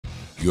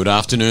Good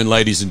afternoon,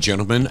 ladies and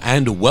gentlemen,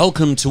 and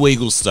welcome to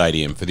Eagles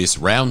Stadium for this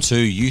Round 2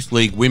 Youth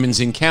League Women's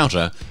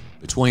encounter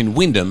between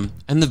Wyndham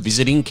and the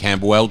visiting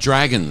Camberwell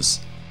Dragons.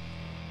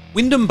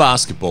 Wyndham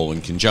Basketball, in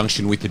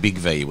conjunction with the Big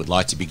V, would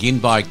like to begin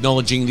by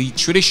acknowledging the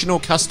traditional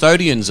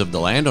custodians of the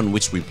land on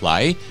which we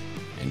play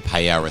and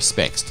pay our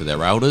respects to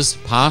their elders,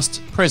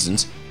 past,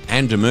 present,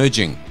 and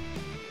emerging.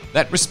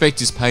 That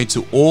respect is paid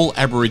to all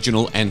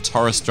Aboriginal and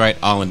Torres Strait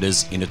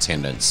Islanders in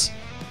attendance.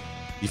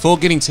 Before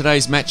getting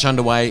today's match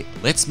underway,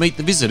 let's meet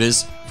the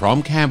visitors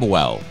from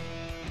Camberwell.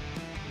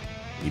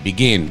 We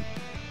begin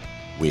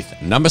with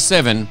number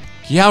 7,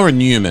 Kiara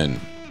Newman.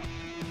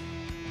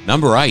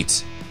 Number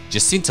 8,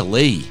 Jacinta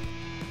Lee.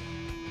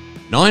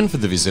 9 for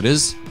the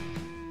visitors,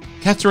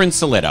 Catherine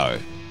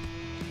Soletto.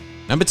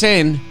 Number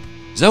 10,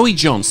 Zoe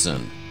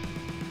Johnson.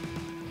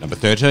 Number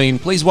 13,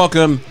 please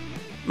welcome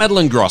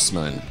Madeline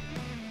Grossman.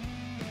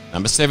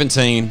 Number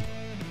 17,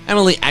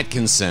 Emily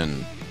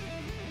Atkinson.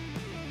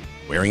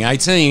 Wearing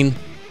 18,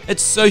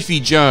 it's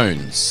Sophie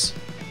Jones.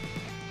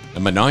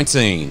 Number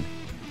 19,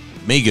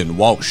 Megan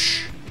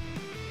Walsh.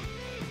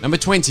 Number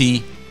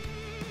 20,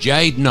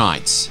 Jade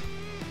Knight.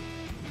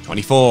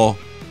 24,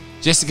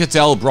 Jessica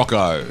Del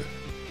Brocco.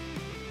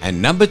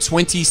 And number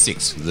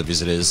 26 for the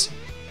visitors,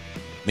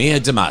 Mia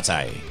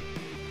Damate.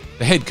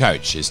 The head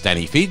coach is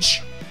Danny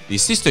Fidge. The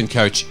assistant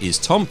coach is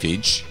Tom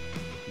Fidge.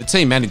 The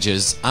team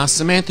managers are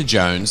Samantha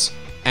Jones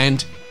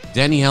and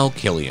Danielle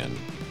Killian.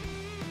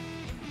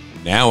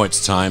 Now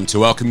it's time to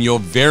welcome your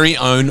very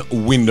own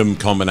Wyndham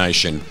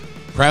combination,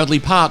 proudly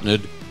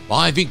partnered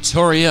by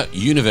Victoria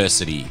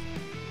University.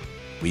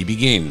 We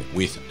begin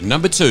with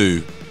number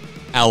 2,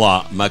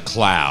 Ella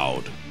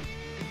McLeod.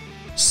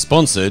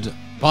 Sponsored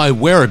by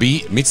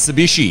Werribee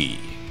Mitsubishi.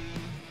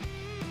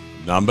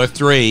 Number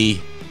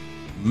 3,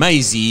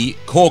 Maisie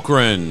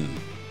Corcoran.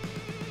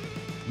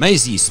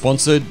 Maisie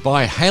sponsored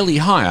by Haley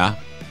Hire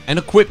and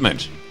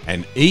Equipment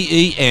and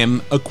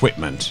EEM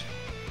Equipment.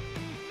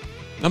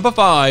 Number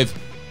 5,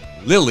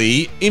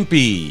 Lily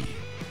Impey.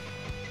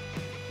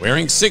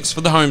 Wearing 6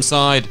 for the home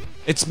side,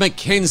 it's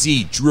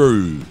Mackenzie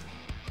Drew.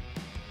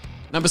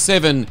 Number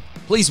 7,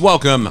 please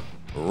welcome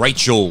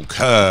Rachel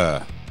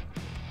Kerr.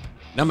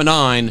 Number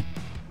 9,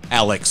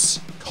 Alex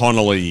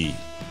Connolly.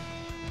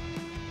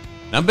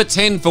 Number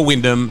 10 for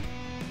Wyndham,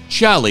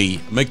 Charlie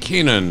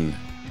McKinnon.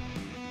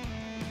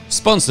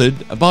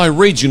 Sponsored by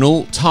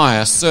Regional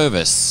Tyre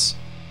Service.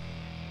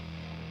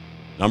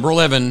 Number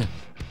 11,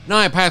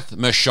 Nyapath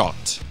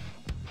Mashot.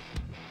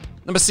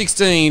 Number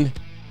 16,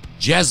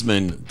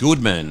 Jasmine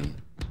Goodman.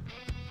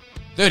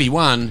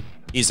 31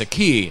 is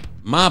Akir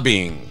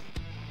Marbing.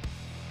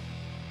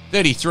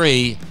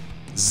 33,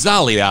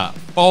 Zalia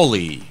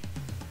Foley.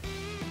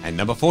 And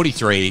number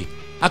 43,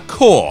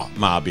 Akor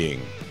Marbing.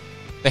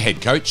 The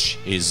head coach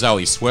is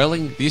Zoe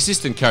Swirling, the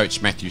assistant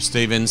coach Matthew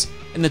Stevens,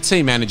 and the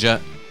team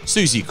manager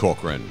Susie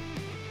Corcoran.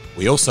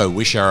 We also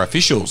wish our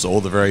officials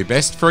all the very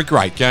best for a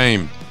great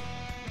game.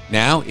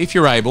 Now, if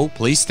you're able,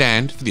 please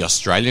stand for the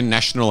Australian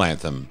National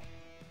Anthem.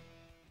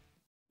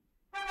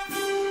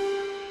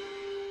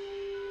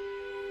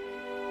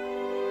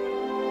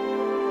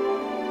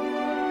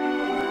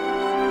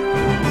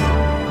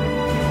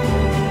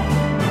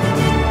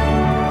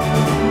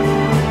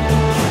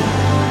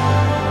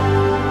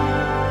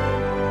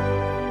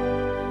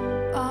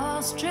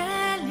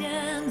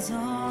 Australians,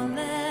 all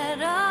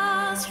let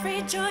us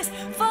rejoice,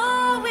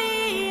 for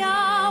we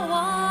are